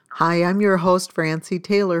Hi, I'm your host, Francie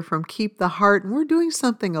Taylor from Keep the Heart, and we're doing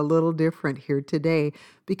something a little different here today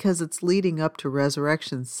because it's leading up to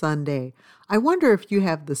Resurrection Sunday. I wonder if you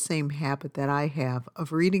have the same habit that I have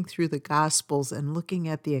of reading through the Gospels and looking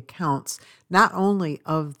at the accounts, not only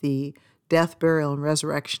of the death, burial, and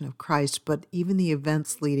resurrection of Christ, but even the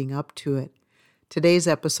events leading up to it. Today's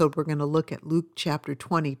episode, we're going to look at Luke chapter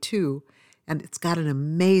 22, and it's got an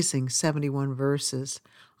amazing 71 verses.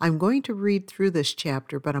 I'm going to read through this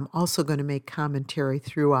chapter, but I'm also going to make commentary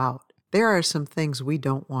throughout. There are some things we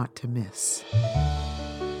don't want to miss.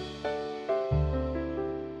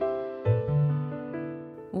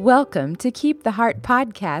 Welcome to Keep the Heart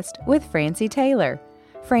podcast with Francie Taylor.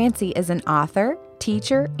 Francie is an author,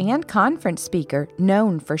 teacher, and conference speaker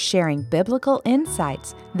known for sharing biblical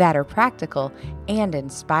insights that are practical and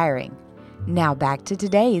inspiring. Now back to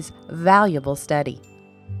today's valuable study.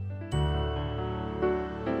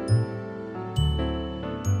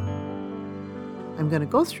 I'm going to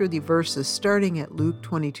go through the verses starting at Luke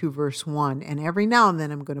 22, verse 1, and every now and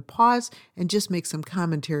then I'm going to pause and just make some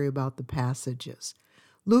commentary about the passages.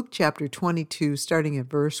 Luke chapter 22, starting at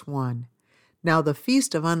verse 1. Now the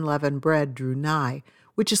feast of unleavened bread drew nigh,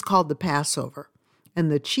 which is called the Passover.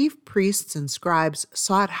 And the chief priests and scribes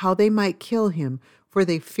sought how they might kill him, for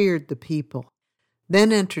they feared the people.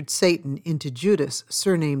 Then entered Satan into Judas,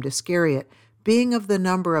 surnamed Iscariot, being of the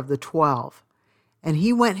number of the 12. And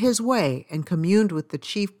he went his way and communed with the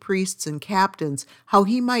chief priests and captains how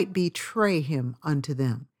he might betray him unto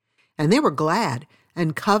them. And they were glad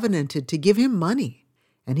and covenanted to give him money.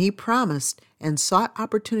 And he promised and sought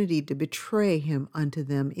opportunity to betray him unto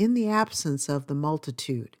them in the absence of the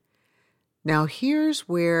multitude. Now here's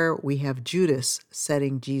where we have Judas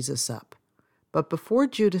setting Jesus up. But before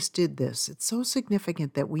Judas did this, it's so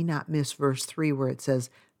significant that we not miss verse 3 where it says,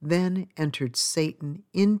 Then entered Satan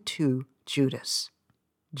into Judas.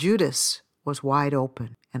 Judas was wide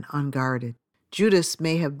open and unguarded. Judas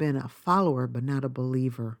may have been a follower but not a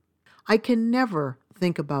believer. I can never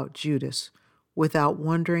think about Judas without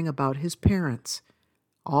wondering about his parents.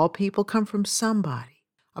 All people come from somebody.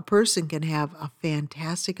 A person can have a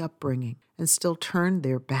fantastic upbringing and still turn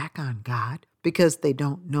their back on God because they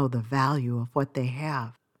don't know the value of what they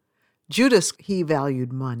have. Judas, he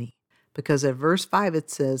valued money. Because at verse 5 it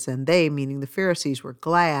says, And they, meaning the Pharisees, were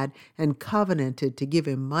glad and covenanted to give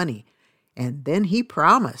him money. And then he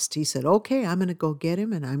promised. He said, okay, I'm going to go get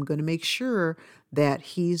him and I'm going to make sure that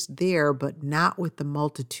he's there, but not with the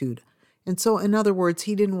multitude. And so, in other words,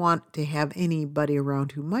 he didn't want to have anybody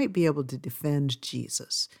around who might be able to defend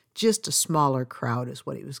Jesus. Just a smaller crowd is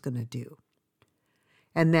what he was going to do.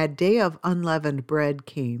 And that day of unleavened bread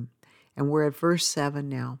came. And we're at verse 7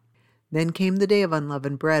 now. Then came the day of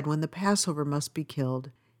unleavened bread, when the Passover must be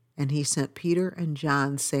killed. And he sent Peter and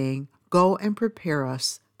John, saying, Go and prepare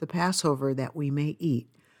us the Passover, that we may eat.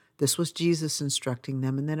 This was Jesus instructing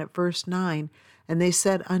them. And then at verse 9, And they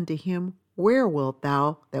said unto him, Where wilt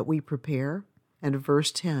thou that we prepare? And at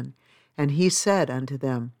verse 10, And he said unto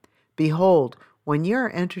them, Behold, when ye are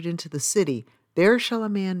entered into the city, there shall a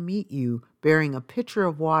man meet you, bearing a pitcher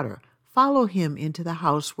of water. Follow him into the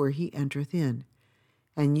house where he entereth in.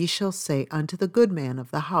 And ye shall say unto the good man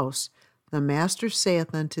of the house, The master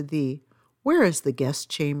saith unto thee, Where is the guest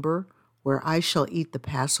chamber, where I shall eat the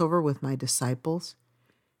Passover with my disciples?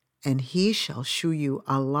 And he shall shew you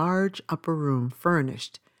a large upper room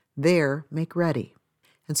furnished. There make ready.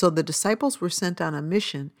 And so the disciples were sent on a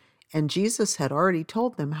mission, and Jesus had already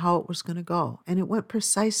told them how it was going to go. And it went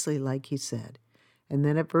precisely like he said. And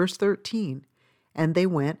then at verse 13, And they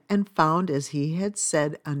went and found as he had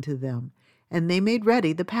said unto them, and they made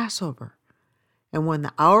ready the Passover. And when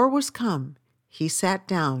the hour was come, he sat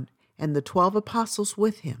down, and the 12 apostles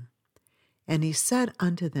with him. And he said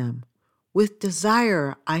unto them, With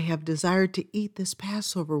desire I have desired to eat this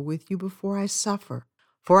Passover with you before I suffer.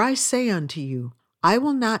 For I say unto you, I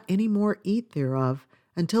will not any more eat thereof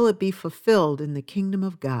until it be fulfilled in the kingdom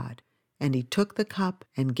of God. And he took the cup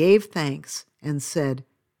and gave thanks, and said,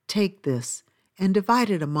 Take this, and divide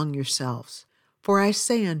it among yourselves. For I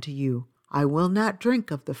say unto you, I will not drink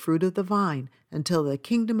of the fruit of the vine until the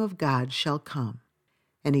kingdom of God shall come.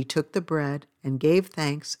 And he took the bread, and gave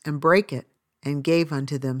thanks, and brake it, and gave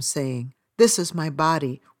unto them, saying, This is my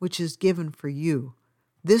body, which is given for you.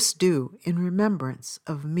 This do in remembrance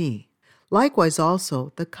of me. Likewise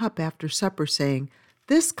also the cup after supper, saying,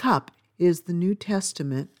 This cup is the New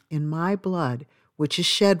Testament in my blood, which is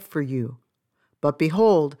shed for you. But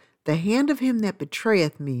behold, the hand of him that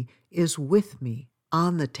betrayeth me is with me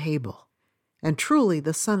on the table. And truly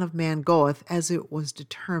the Son of Man goeth as it was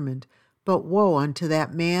determined, but woe unto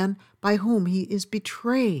that man by whom he is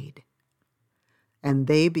betrayed. And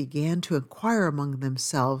they began to inquire among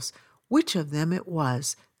themselves which of them it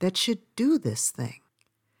was that should do this thing.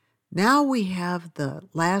 Now we have the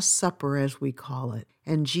Last Supper, as we call it,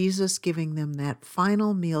 and Jesus giving them that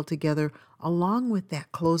final meal together, along with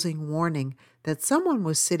that closing warning that someone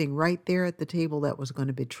was sitting right there at the table that was going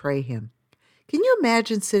to betray him. Can you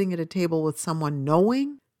imagine sitting at a table with someone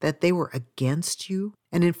knowing that they were against you,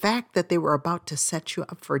 and in fact that they were about to set you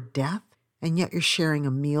up for death, and yet you're sharing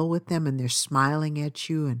a meal with them and they're smiling at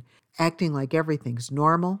you and acting like everything's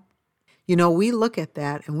normal? You know, we look at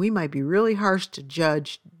that and we might be really harsh to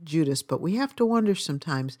judge Judas, but we have to wonder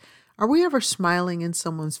sometimes, are we ever smiling in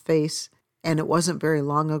someone's face and it wasn't very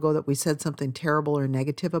long ago that we said something terrible or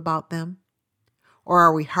negative about them? Or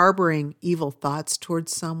are we harboring evil thoughts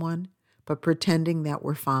towards someone, but pretending that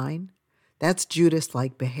we're fine? That's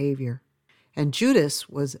Judas-like behavior. And Judas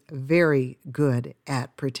was very good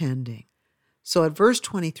at pretending. So at verse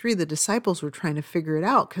 23, the disciples were trying to figure it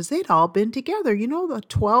out because they'd all been together. You know, the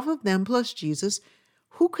 12 of them plus Jesus.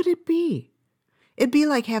 Who could it be? It'd be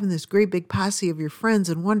like having this great big posse of your friends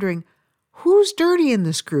and wondering, who's dirty in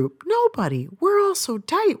this group? Nobody. We're all so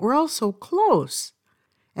tight. We're all so close.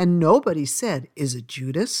 And nobody said, is it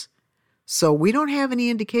Judas? So we don't have any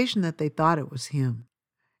indication that they thought it was him.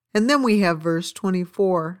 And then we have verse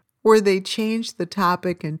 24, where they change the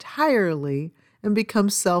topic entirely and become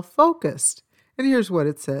self-focused. And here's what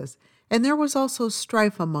it says. And there was also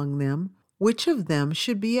strife among them, which of them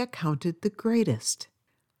should be accounted the greatest.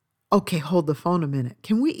 Okay, hold the phone a minute.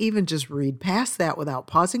 Can we even just read past that without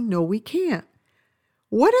pausing? No, we can't.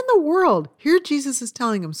 What in the world? Here Jesus is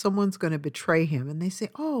telling them someone's going to betray him. And they say,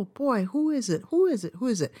 oh boy, who is it? Who is it? Who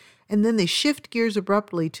is it? And then they shift gears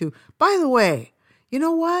abruptly to, by the way, you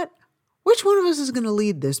know what? Which one of us is going to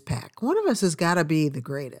lead this pack? One of us has got to be the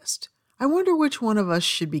greatest. I wonder which one of us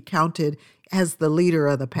should be counted as the leader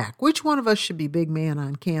of the pack. Which one of us should be big man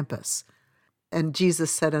on campus? And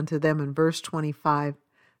Jesus said unto them in verse 25,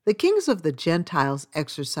 the kings of the Gentiles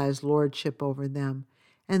exercise lordship over them,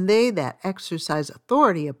 and they that exercise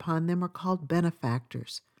authority upon them are called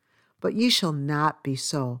benefactors. But ye shall not be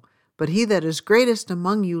so. But he that is greatest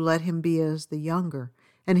among you, let him be as the younger,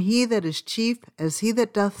 and he that is chief as he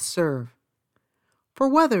that doth serve. For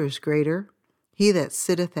whether is greater, he that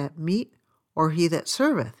sitteth at meat, or he that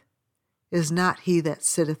serveth? Is not he that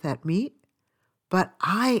sitteth at meat? But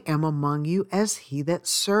I am among you as he that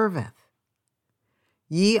serveth.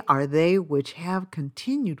 Ye are they which have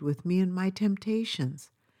continued with me in my temptations.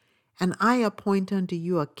 And I appoint unto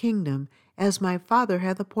you a kingdom, as my Father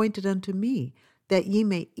hath appointed unto me, that ye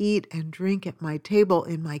may eat and drink at my table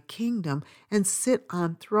in my kingdom, and sit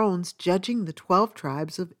on thrones judging the 12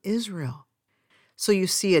 tribes of Israel. So you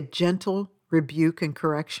see a gentle rebuke and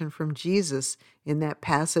correction from Jesus in that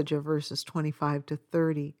passage of verses 25 to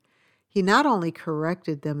 30. He not only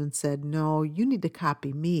corrected them and said, no, you need to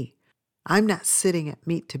copy me. I'm not sitting at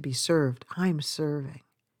meat to be served. I'm serving.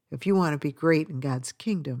 If you want to be great in God's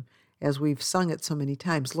kingdom, as we've sung it so many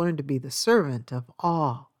times, learn to be the servant of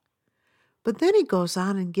all. But then he goes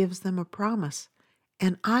on and gives them a promise.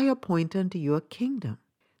 And I appoint unto you a kingdom.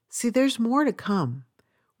 See, there's more to come.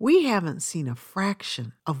 We haven't seen a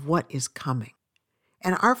fraction of what is coming.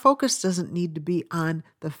 And our focus doesn't need to be on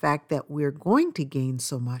the fact that we're going to gain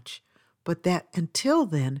so much, but that until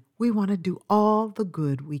then, we want to do all the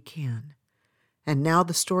good we can. And now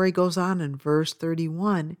the story goes on in verse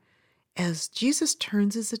 31 as Jesus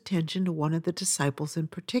turns his attention to one of the disciples in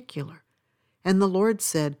particular. And the Lord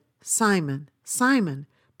said, Simon, Simon,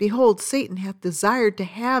 behold, Satan hath desired to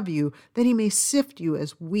have you, that he may sift you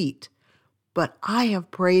as wheat. But I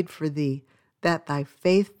have prayed for thee, that thy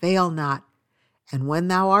faith fail not. And when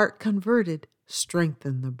thou art converted,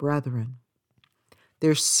 strengthen the brethren.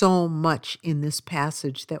 There's so much in this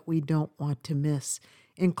passage that we don't want to miss,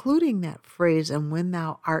 including that phrase, and when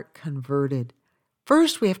thou art converted.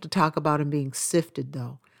 First, we have to talk about him being sifted,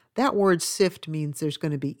 though. That word sift means there's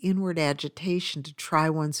going to be inward agitation to try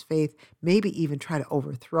one's faith, maybe even try to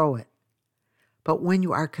overthrow it. But when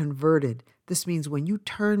you are converted, this means when you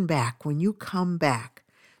turn back, when you come back.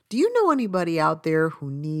 Do you know anybody out there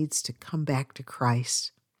who needs to come back to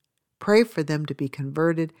Christ? Pray for them to be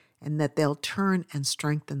converted and that they'll turn and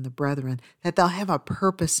strengthen the brethren, that they'll have a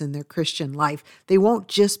purpose in their Christian life. They won't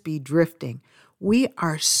just be drifting. We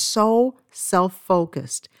are so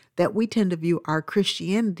self-focused that we tend to view our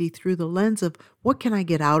Christianity through the lens of what can I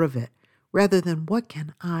get out of it, rather than what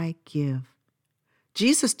can I give.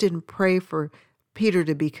 Jesus didn't pray for Peter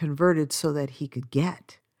to be converted so that he could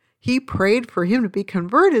get. He prayed for him to be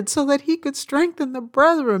converted so that he could strengthen the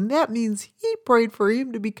brethren. That means he prayed for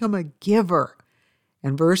him to become a giver.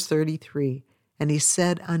 And verse 33, and he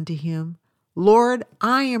said unto him, Lord,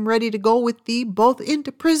 I am ready to go with thee both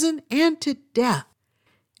into prison and to death.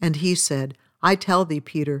 And he said, I tell thee,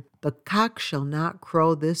 Peter, the cock shall not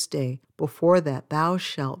crow this day before that thou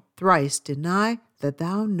shalt thrice deny that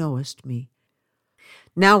thou knowest me.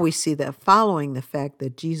 Now we see that following the fact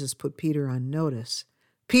that Jesus put Peter on notice,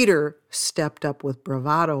 Peter stepped up with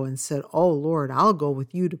bravado and said, Oh, Lord, I'll go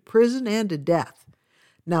with you to prison and to death.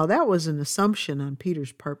 Now, that was an assumption on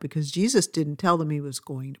Peter's part because Jesus didn't tell them he was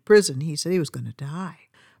going to prison. He said he was going to die.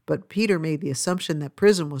 But Peter made the assumption that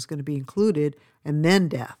prison was going to be included and then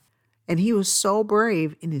death. And he was so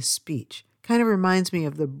brave in his speech. Kind of reminds me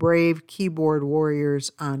of the brave keyboard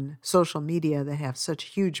warriors on social media that have such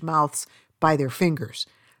huge mouths by their fingers.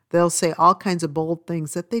 They'll say all kinds of bold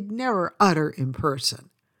things that they'd never utter in person.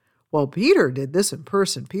 Well, Peter did this in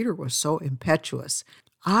person. Peter was so impetuous.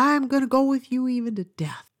 I'm going to go with you even to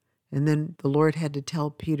death. And then the Lord had to tell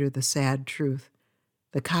Peter the sad truth.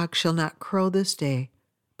 The cock shall not crow this day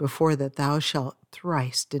before that thou shalt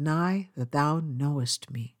thrice deny that thou knowest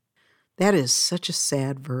me. That is such a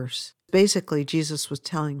sad verse. Basically, Jesus was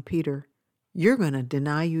telling Peter, you're going to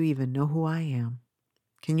deny you even know who I am.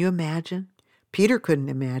 Can you imagine? Peter couldn't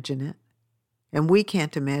imagine it. And we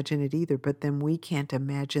can't imagine it either, but then we can't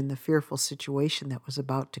imagine the fearful situation that was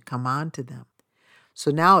about to come on to them.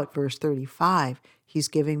 So now at verse 35, he's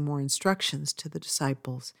giving more instructions to the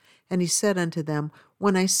disciples. And he said unto them,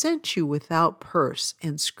 When I sent you without purse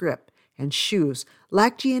and scrip and shoes,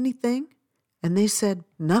 lacked ye anything? And they said,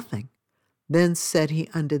 Nothing. Then said he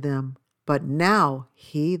unto them, But now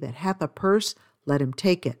he that hath a purse, let him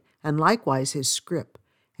take it, and likewise his scrip.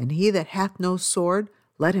 And he that hath no sword,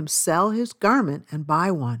 let him sell his garment and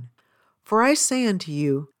buy one. For I say unto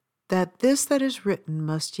you, that this that is written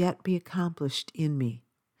must yet be accomplished in me.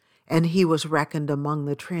 And he was reckoned among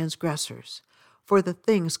the transgressors, for the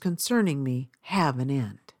things concerning me have an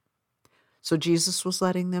end. So Jesus was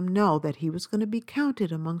letting them know that he was going to be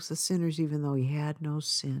counted amongst the sinners even though he had no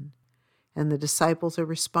sin. And the disciples are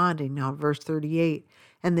responding now, verse 38.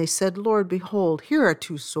 And they said, Lord, behold, here are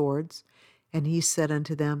 2 swords. And he said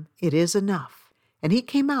unto them, It is enough. And he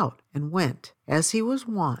came out and went, as he was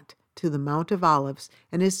wont, to the Mount of Olives,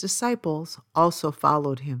 and his disciples also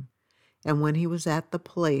followed him. And when he was at the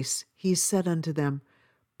place, he said unto them,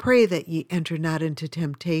 Pray that ye enter not into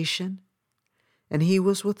temptation. And he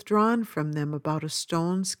was withdrawn from them about a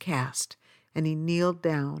stone's cast, and he kneeled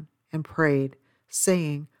down and prayed,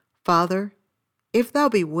 saying, Father, if thou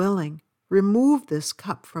be willing, remove this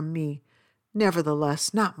cup from me.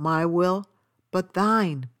 Nevertheless, not my will, but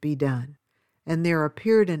thine be done. And there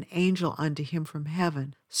appeared an angel unto him from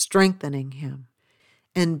heaven, strengthening him.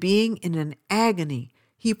 And being in an agony,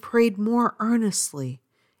 he prayed more earnestly,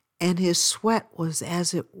 and his sweat was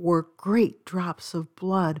as it were great drops of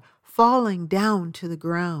blood falling down to the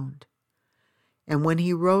ground. And when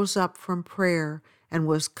he rose up from prayer and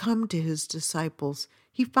was come to his disciples,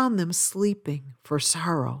 he found them sleeping for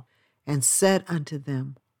sorrow, and said unto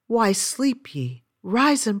them, Why sleep ye?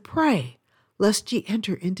 Rise and pray, lest ye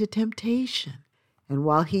enter into temptation. And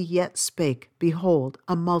while he yet spake, behold,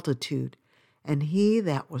 a multitude, and he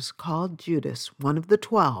that was called Judas, one of the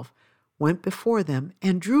 12, went before them,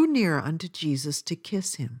 and drew near unto Jesus to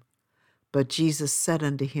kiss him. But Jesus said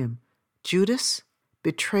unto him, Judas,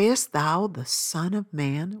 betrayest thou the Son of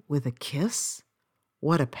Man with a kiss?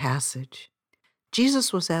 What a passage.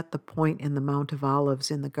 Jesus was at the point in the Mount of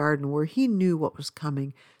Olives in the garden where he knew what was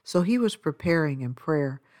coming, so he was preparing in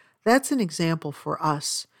prayer. That's an example for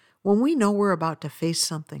us. When we know we're about to face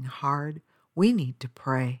something hard, we need to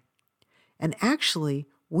pray. And actually,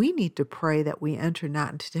 we need to pray that we enter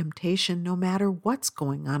not into temptation no matter what's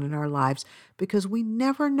going on in our lives, because we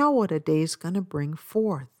never know what a day is going to bring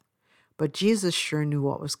forth. But Jesus sure knew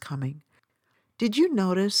what was coming. Did you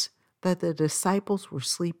notice that the disciples were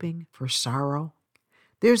sleeping for sorrow?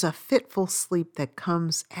 There's a fitful sleep that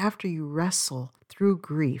comes after you wrestle through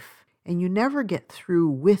grief, and you never get through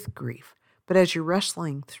with grief, but as you're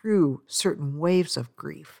wrestling through certain waves of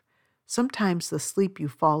grief, sometimes the sleep you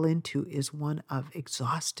fall into is one of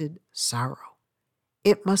exhausted sorrow.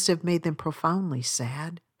 It must have made them profoundly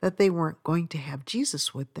sad that they weren't going to have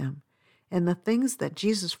Jesus with them, and the things that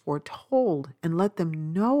Jesus foretold and let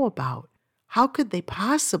them know about. How could they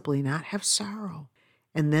possibly not have sorrow?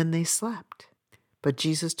 And then they slept. But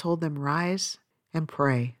Jesus told them, Rise and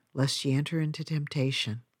pray, lest ye enter into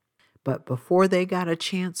temptation. But before they got a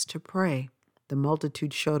chance to pray, the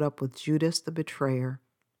multitude showed up with Judas the betrayer.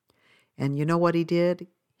 And you know what he did?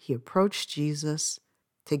 He approached Jesus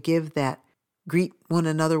to give that greet one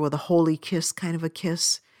another with a holy kiss kind of a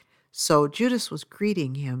kiss. So Judas was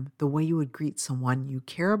greeting him the way you would greet someone you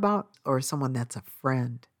care about or someone that's a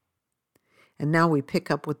friend. And now we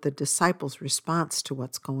pick up with the disciples' response to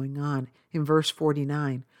what's going on. In verse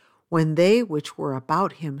 49, when they which were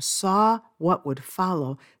about him saw what would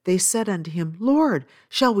follow, they said unto him, Lord,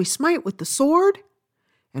 shall we smite with the sword?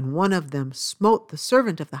 And one of them smote the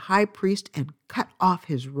servant of the high priest and cut off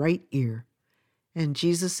his right ear. And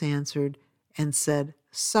Jesus answered and said,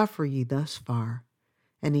 Suffer ye thus far.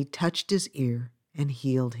 And he touched his ear and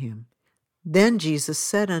healed him. Then Jesus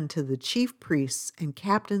said unto the chief priests and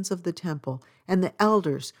captains of the temple and the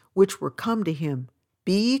elders which were come to him,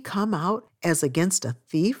 Be ye come out as against a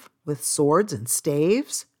thief with swords and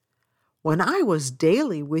staves? When I was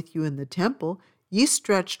daily with you in the temple, ye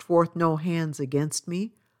stretched forth no hands against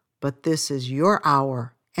me, but this is your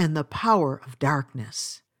hour and the power of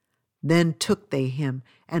darkness. Then took they him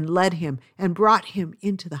and led him and brought him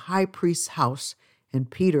into the high priest's house, and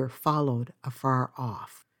Peter followed afar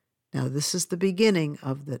off. Now, this is the beginning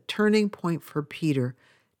of the turning point for Peter.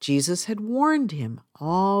 Jesus had warned him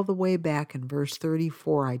all the way back in verse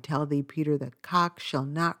 34, I tell thee, Peter, the cock shall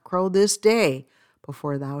not crow this day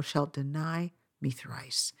before thou shalt deny me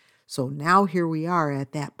thrice. So now here we are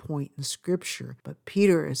at that point in Scripture, but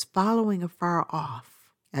Peter is following afar off.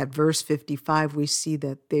 At verse 55, we see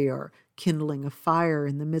that they are kindling a fire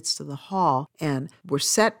in the midst of the hall and were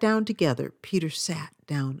sat down together. Peter sat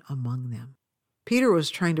down among them. Peter was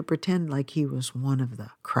trying to pretend like he was one of the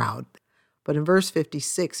crowd. But in verse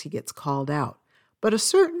 56, he gets called out. But a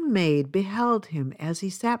certain maid beheld him as he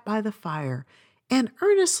sat by the fire, and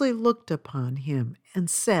earnestly looked upon him, and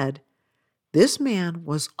said, This man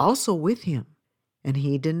was also with him. And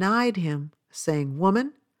he denied him, saying,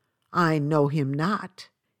 Woman, I know him not.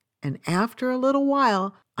 And after a little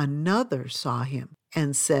while, another saw him,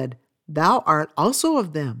 and said, Thou art also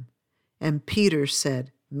of them. And Peter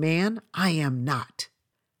said, Man, I am not.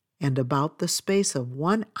 And about the space of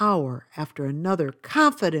 1 hour after another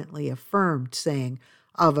confidently affirmed, saying,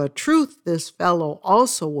 Of a truth this fellow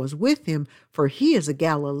also was with him, for he is a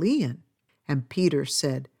Galilean. And Peter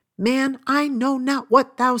said, Man, I know not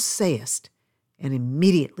what thou sayest. And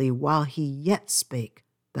immediately while he yet spake,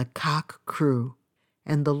 the cock crew.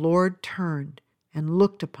 And the Lord turned and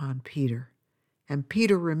looked upon Peter. And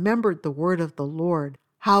Peter remembered the word of the Lord,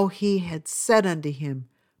 how he had said unto him,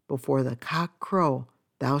 Before the cock crow,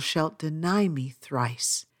 thou shalt deny me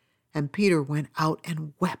thrice. And Peter went out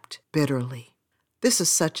and wept bitterly. This is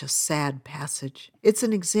such a sad passage. It's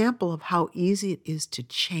an example of how easy it is to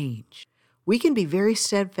change. We can be very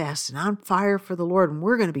steadfast and on fire for the Lord, and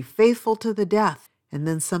we're going to be faithful to the death. And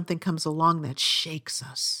then something comes along that shakes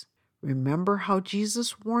us. Remember how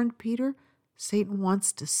Jesus warned Peter? Satan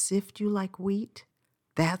wants to sift you like wheat.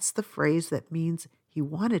 That's the phrase that means he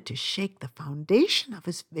wanted to shake the foundation of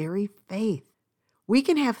his very faith. We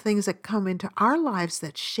can have things that come into our lives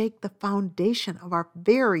that shake the foundation of our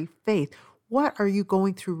very faith. What are you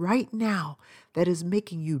going through right now that is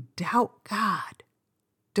making you doubt God?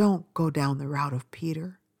 Don't go down the route of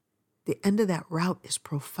Peter. The end of that route is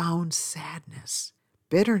profound sadness,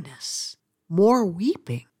 bitterness, more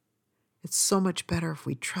weeping. It's so much better if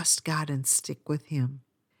we trust God and stick with him.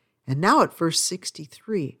 And now at verse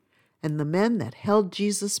 63, And the men that held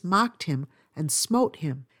Jesus mocked him and smote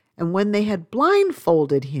him. And when they had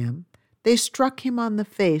blindfolded him, they struck him on the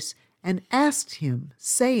face and asked him,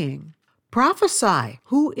 saying, Prophesy,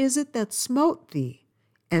 who is it that smote thee?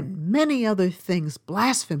 And many other things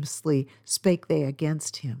blasphemously spake they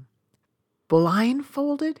against him.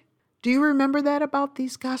 Blindfolded? Do you remember that about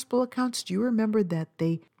these gospel accounts? Do you remember that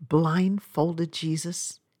they blindfolded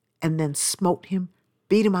Jesus and then smote him,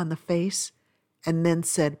 beat him on the face, and then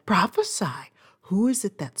said, Prophesy, who is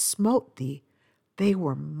it that smote thee? They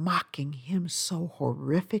were mocking him so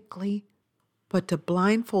horrifically. But to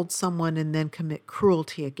blindfold someone and then commit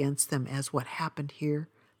cruelty against them as what happened here,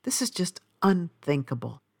 this is just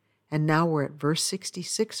unthinkable. And now we're at verse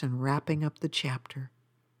 66 and wrapping up the chapter.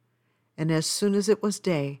 And as soon as it was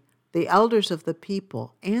day, the elders of the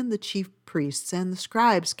people and the chief priests and the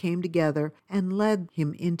scribes came together and led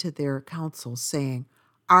him into their council, saying,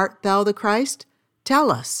 Art thou the Christ?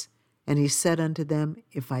 Tell us. And he said unto them,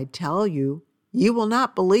 If I tell you, ye will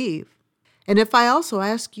not believe. And if I also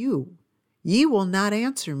ask you, ye will not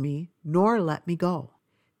answer me, nor let me go.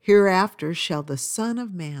 Hereafter shall the Son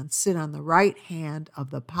of Man sit on the right hand of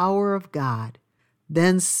the power of God.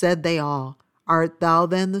 Then said they all, Art thou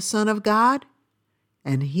then the Son of God?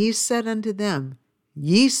 And he said unto them,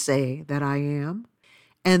 Ye say that I am.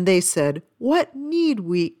 And they said, What need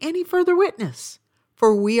we any further witness?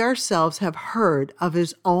 For we ourselves have heard of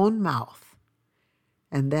his own mouth.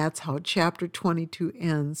 And that's how chapter 22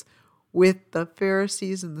 ends, with the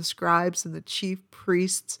Pharisees and the scribes and the chief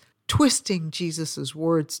priests twisting Jesus'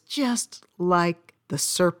 words just like the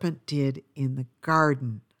serpent did in the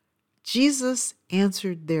garden. Jesus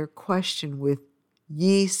answered their question with,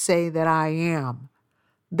 "Ye say that I am."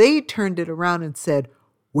 They turned it around and said,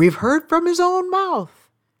 "We've heard from his own mouth,"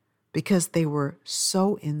 because they were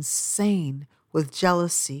so insane with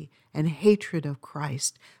jealousy and hatred of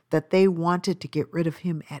Christ that they wanted to get rid of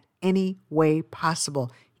him at any way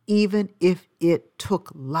possible, even if it took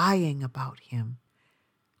lying about him.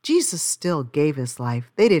 Jesus still gave his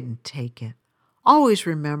life. They didn't take it. Always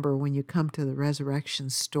remember when you come to the resurrection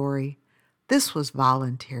story, this was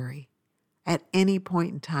voluntary. At any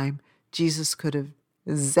point in time, Jesus could have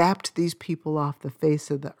zapped these people off the face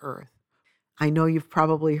of the earth. I know you've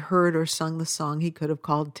probably heard or sung the song, he could have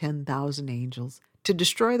called 10,000 angels to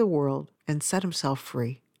destroy the world and set himself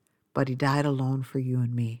free, but he died alone for you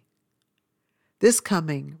and me. This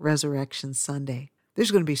coming Resurrection Sunday, there's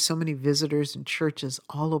going to be so many visitors in churches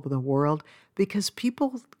all over the world because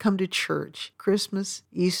people come to church, Christmas,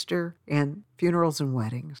 Easter, and funerals and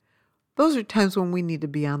weddings. Those are times when we need to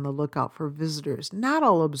be on the lookout for visitors, not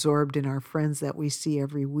all absorbed in our friends that we see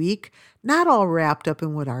every week, not all wrapped up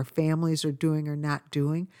in what our families are doing or not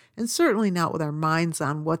doing, and certainly not with our minds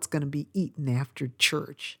on what's going to be eaten after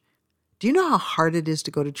church. Do you know how hard it is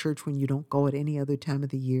to go to church when you don't go at any other time of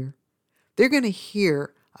the year? They're going to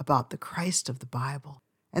hear about the Christ of the Bible,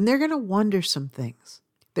 and they're going to wonder some things.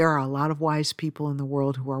 There are a lot of wise people in the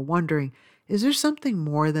world who are wondering, is there something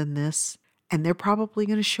more than this? And they're probably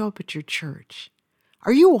going to show up at your church.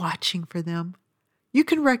 Are you watching for them? You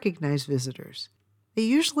can recognize visitors. They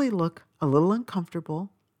usually look a little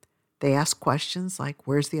uncomfortable. They ask questions like,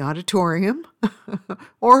 where's the auditorium?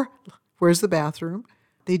 Or where's the bathroom?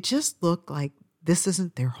 They just look like this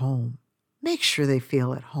isn't their home. Make sure they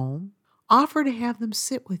feel at home. Offer to have them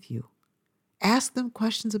sit with you. Ask them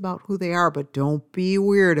questions about who they are, but don't be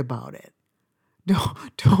weird about it.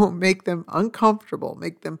 Don't make them uncomfortable.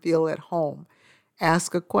 Make them feel at home.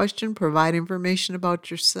 Ask a question, provide information about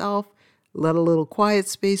yourself, let a little quiet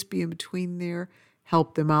space be in between there,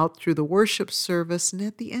 help them out through the worship service, and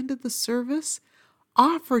at the end of the service,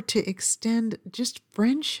 offer to extend just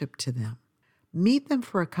friendship to them. Meet them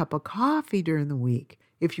for a cup of coffee during the week.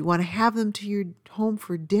 If you want to have them to your home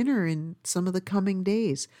for dinner in some of the coming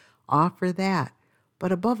days, offer that.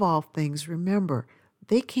 But above all things, remember,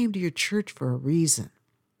 they came to your church for a reason,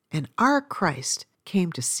 and our Christ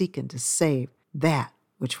came to seek and to save that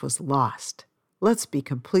which was lost. Let's be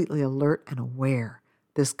completely alert and aware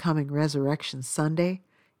this coming Resurrection Sunday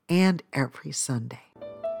and every Sunday.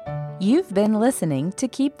 You've been listening to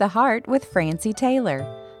Keep the Heart with Francie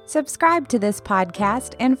Taylor. Subscribe to this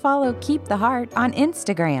podcast and follow Keep the Heart on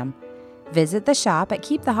Instagram. Visit the shop at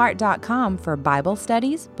keeptheheart.com for Bible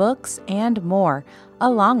studies, books, and more,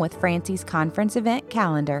 along with Francie's conference event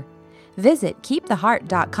calendar. Visit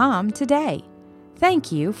keeptheheart.com today.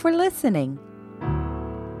 Thank you for listening.